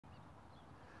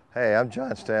Hey, I'm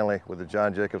Jon Stanley with the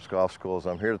John Jacobs Golf Schools.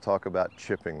 I'm here to talk about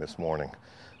chipping this morning.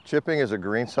 Chipping is a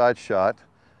greenside shot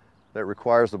that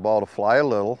requires the ball to fly a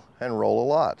little and roll a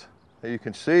lot. Now you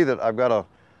can see that I've got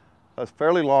a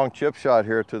fairly long chip shot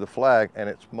here to the flag, and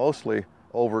it's mostly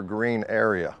over green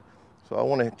area. So I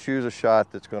want to choose a shot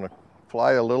that's going to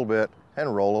fly a little bit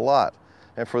and roll a lot.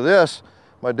 And for this,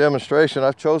 my demonstration,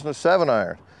 I've chosen a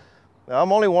 7-iron. Now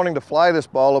I'm only wanting to fly this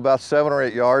ball about 7 or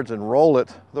 8 yards and roll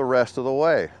it the rest of the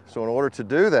way. So in order to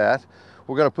do that,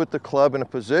 we're going to put the club in a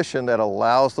position that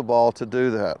allows the ball to do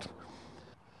that.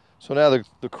 So now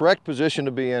the correct position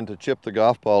to be in to chip the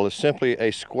golf ball is simply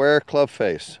a square club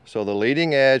face. So the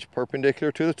leading edge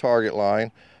perpendicular to the target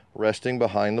line, resting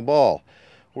behind the ball.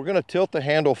 We're going to tilt the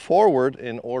handle forward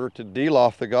in order to deal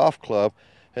off the golf club,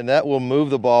 and that will move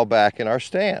the ball back in our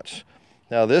stance.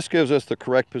 Now this gives us the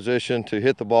correct position to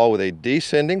hit the ball with a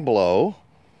descending blow,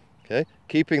 okay,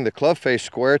 keeping the club face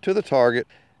square to the target,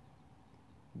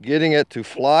 getting it to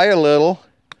fly a little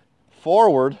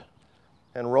forward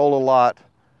and roll a lot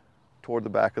toward the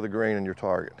back of the green in your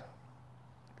target.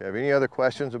 If you have any other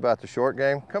questions about the short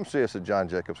game, come see us at John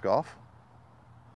Jacobs Golf.